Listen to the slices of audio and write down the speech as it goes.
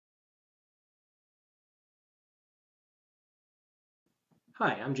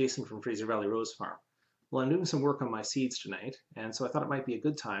Hi, I'm Jason from Fraser Valley Rose Farm. Well, I'm doing some work on my seeds tonight, and so I thought it might be a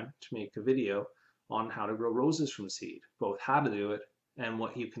good time to make a video on how to grow roses from seed, both how to do it and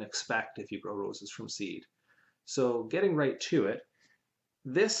what you can expect if you grow roses from seed. So getting right to it,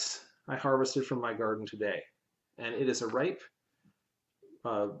 this I harvested from my garden today, and it is a ripe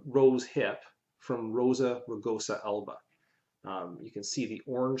rose hip from Rosa rugosa alba. You can see the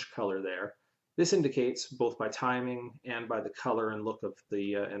orange color there. This indicates both by timing and by the color and look of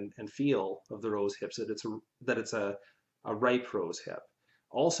the and feel of the rose hips that it's a ripe rose hip.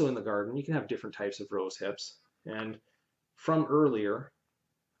 Also in the garden, you can have different types of rose hips. And from earlier,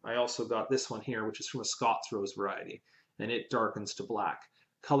 I also got this one here, which is from a Scots rose variety, and it darkens to black.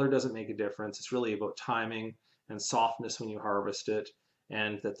 Color doesn't make a difference. It's really about timing and softness when you harvest it,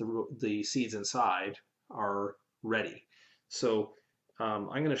 and that the seeds inside are ready. So I'm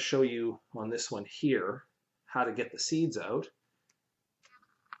going to show you on this one here how to get the seeds out.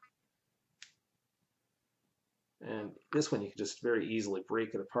 And this one you can just very easily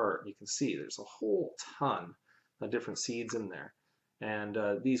break it apart. You can see there's a whole ton of different seeds in there.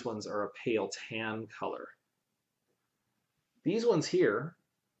 And these ones are a pale tan color. These ones here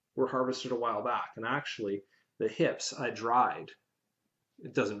were harvested a while back, and actually the hips I dried.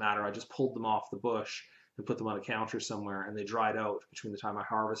 It doesn't matter, I just pulled them off the bush and put them on a counter somewhere, and they dried out between the time I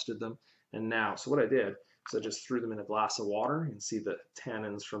harvested them and now. So what I did is I just threw them in a glass of water and see the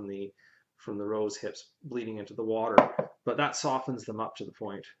tannins from the rose hips bleeding into the water. But that softens them up to the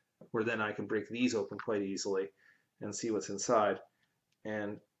point where then I can break these open quite easily and see what's inside.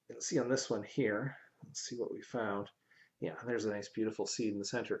 And see on this one here, let's see what we found. Yeah, there's a nice beautiful seed in the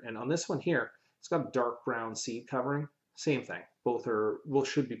center. And on this one here, it's got a dark brown seed covering. Same thing. Both are, well,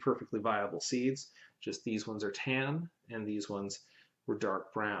 should be perfectly viable seeds. Just these ones are tan and these ones were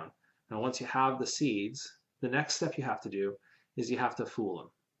dark brown. Now, once you have the seeds, the next step you have to do is you have to fool them.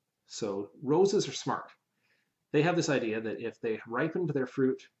 So roses are smart. They have this idea that if they ripen their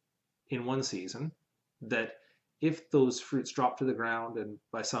fruit in one season, that if those fruits drop to the ground and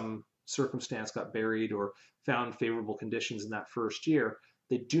by some circumstance got buried or found favorable conditions in that first year,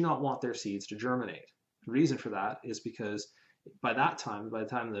 they do not want their seeds to germinate. The reason for that is because by that time, by the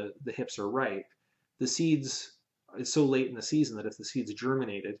time the hips are ripe, the seeds, it's so late in the season that if the seeds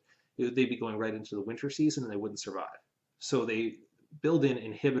germinated, they'd be going right into the winter season and they wouldn't survive. So they build in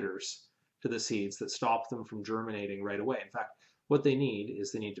inhibitors to the seeds that stop them from germinating right away. In fact, what they need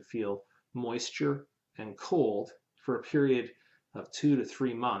is they need to feel moisture and cold for a period of 2 to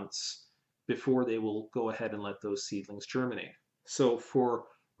 3 months before they will go ahead and let those seedlings germinate. So for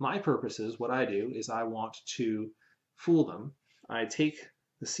my purposes, what I do is I want to fool them. I take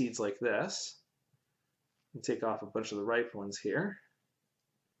the seeds like this and take off a bunch of the ripe ones here.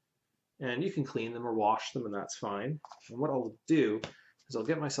 And you can clean them or wash them, and that's fine. And what I'll do is I'll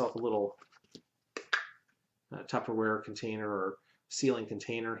get myself a little Tupperware container or sealing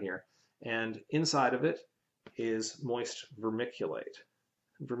container here. And inside of it is moist vermiculite.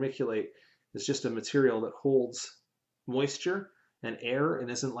 Vermiculite is just a material that holds moisture and air and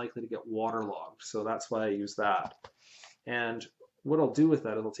isn't likely to get waterlogged. So that's why I use that. And what I'll do with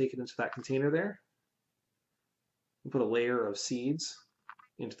that is I'll take it into that container there and put a layer of seeds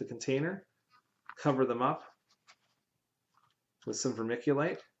into the container, cover them up with some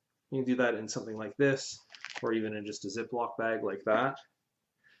vermiculite. You can do that in something like this, or even in just a Ziploc bag like that,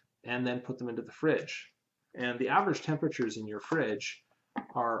 and then put them into the fridge. And the average temperatures in your fridge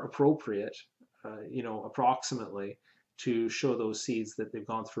are appropriate, approximately, to show those seeds that they've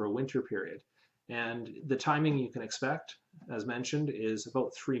gone through a winter period. And the timing you can expect, as mentioned, is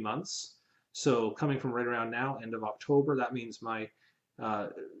about 3 months. So coming from right around now, end of October, that means my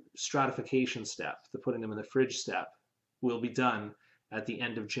stratification step, the putting them in the fridge step, will be done at the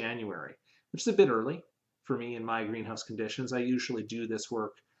end of January, which is a bit early for me in my greenhouse conditions. I usually do this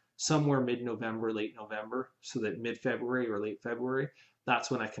work somewhere mid-November, late November, so that mid-February or late February, that's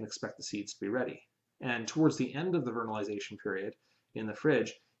when I can expect the seeds to be ready. And towards the end of the vernalization period in the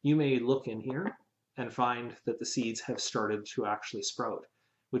fridge, you may look in here and find that the seeds have started to actually sprout,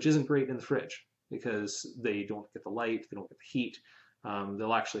 which isn't great in the fridge because they don't get the light, they don't get the heat.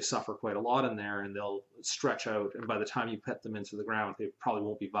 They'll actually suffer quite a lot in there and they'll stretch out, and by the time you put them into the ground, they probably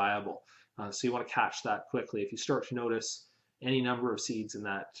won't be viable. So you want to catch that quickly. If you start to notice any number of seeds in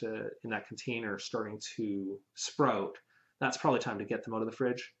that container starting to sprout, that's probably time to get them out of the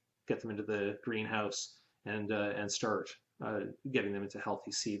fridge, get them into the greenhouse, and start getting them into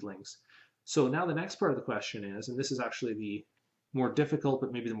healthy seedlings. So now the next part of the question is, and this is actually the more difficult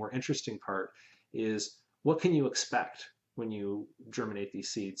but maybe the more interesting part, is what can you expect when you germinate these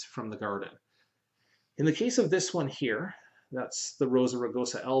seeds from the garden? In the case of this one here, that's the Rosa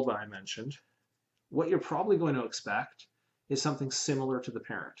rugosa alba I mentioned, what you're probably going to expect is something similar to the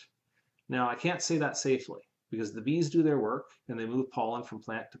parent. Now, I can't say that safely because the bees do their work and they move pollen from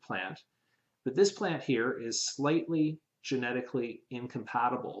plant to plant, but this plant here is slightly genetically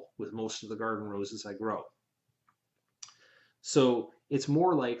incompatible with most of the garden roses I grow. So it's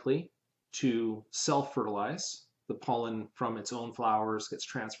more likely to self-fertilize. The pollen from its own flowers gets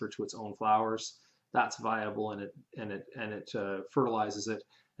transferred to its own flowers. That's viable, and it fertilizes it.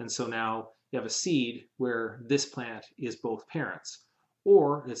 And so now you have a seed where this plant is both parents.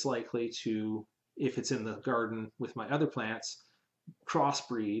 Or it's likely to, if it's in the garden with my other plants,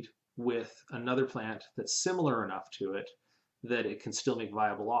 crossbreed with another plant that's similar enough to it that it can still make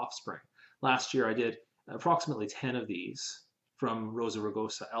viable offspring. Last year I did approximately 10 of these from Rosa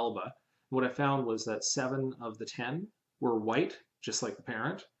rugosa alba. What I found was that 7 of the 10 were white, just like the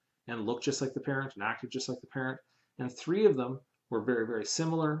parent, and looked just like the parent and acted just like the parent. And 3 of them were very, very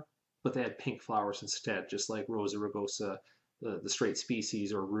similar, but they had pink flowers instead, just like Rosa rugosa, the straight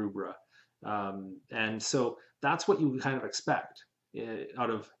species, or rubra. And so that's what you kind of expect out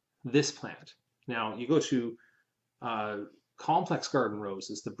of this plant. Now, you go to complex garden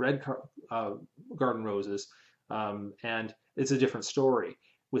roses, the bread garden roses, and it's a different story.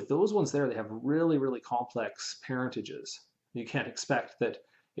 With those ones there, they have really, really complex parentages. You can't expect that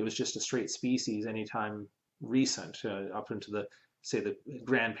it was just a straight species anytime recent, up into the, say, the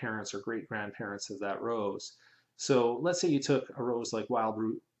grandparents or great-grandparents of that rose. So let's say you took a rose like Wild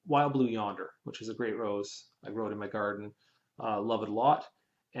Blue Yonder, which is a great rose. I grow it in my garden, love it a lot,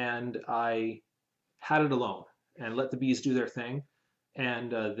 and I had it alone and let the bees do their thing,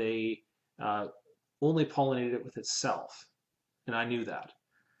 and they only pollinated it with itself, and I knew that.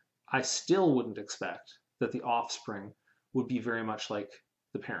 I still wouldn't expect that the offspring would be very much like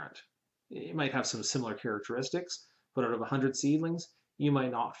the parent. It might have some similar characteristics, but out of 100 seedlings, you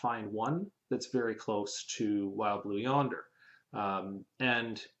might not find one that's very close to Wild Blue Yonder.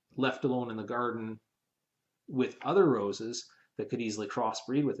 And left alone in the garden with other roses that could easily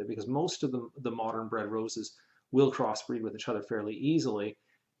crossbreed with it, because most of the modern bred roses will crossbreed with each other fairly easily.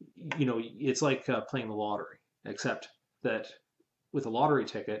 You know, it's like playing the lottery, except that with a lottery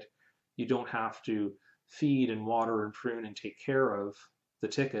ticket, you don't have to feed and water and prune and take care of the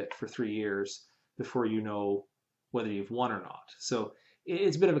ticket for 3 years before you know whether you've won or not. So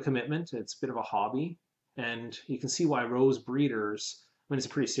it's a bit of a commitment, it's a bit of a hobby, and you can see why rose breeders, I mean, it's a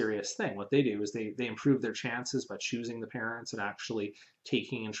pretty serious thing. What they do is they improve their chances by choosing the parents and actually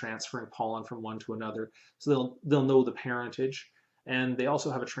taking and transferring pollen from one to another. So they'll know the parentage, and they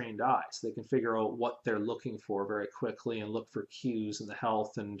also have a trained eye, so they can figure out what they're looking for very quickly and look for cues in the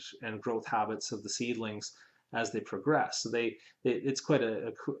health and growth habits of the seedlings as they progress. So it's quite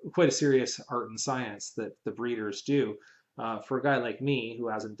a serious art and science that the breeders do. For a guy like me who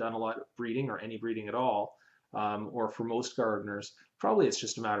hasn't done a lot of breeding or any breeding at all, or for most gardeners, probably it's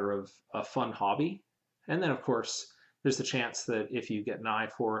just a matter of a fun hobby. And then, of course, there's the chance that if you get an eye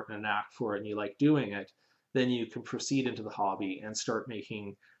for it and a knack for it and you like doing it, then you can proceed into the hobby and start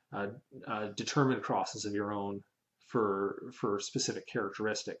making determined crosses of your own for specific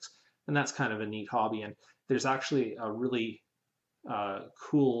characteristics. And that's kind of a neat hobby. And there's actually a really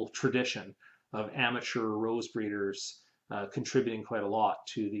cool tradition of amateur rose breeders contributing quite a lot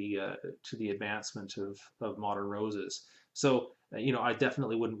to the advancement of modern roses. So, you know, I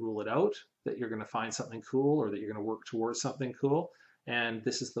definitely wouldn't rule it out that you're going to find something cool or that you're going to work towards something cool, and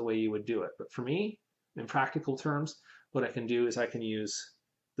this is the way you would do it. But for me, in practical terms, what I can do is I can use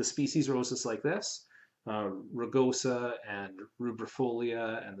the species roses like this, rugosa and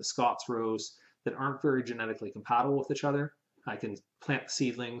rubrifolia and the Scots rose, that aren't very genetically compatible with each other. I can plant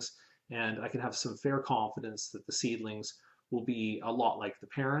seedlings, and I can have some fair confidence that the seedlings will be a lot like the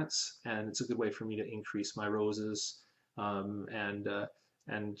parents, and it's a good way for me to increase my roses and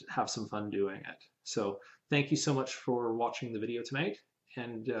have some fun doing it. So thank you so much for watching the video tonight,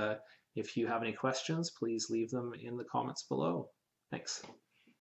 and if you have any questions, please leave them in the comments below. Thanks.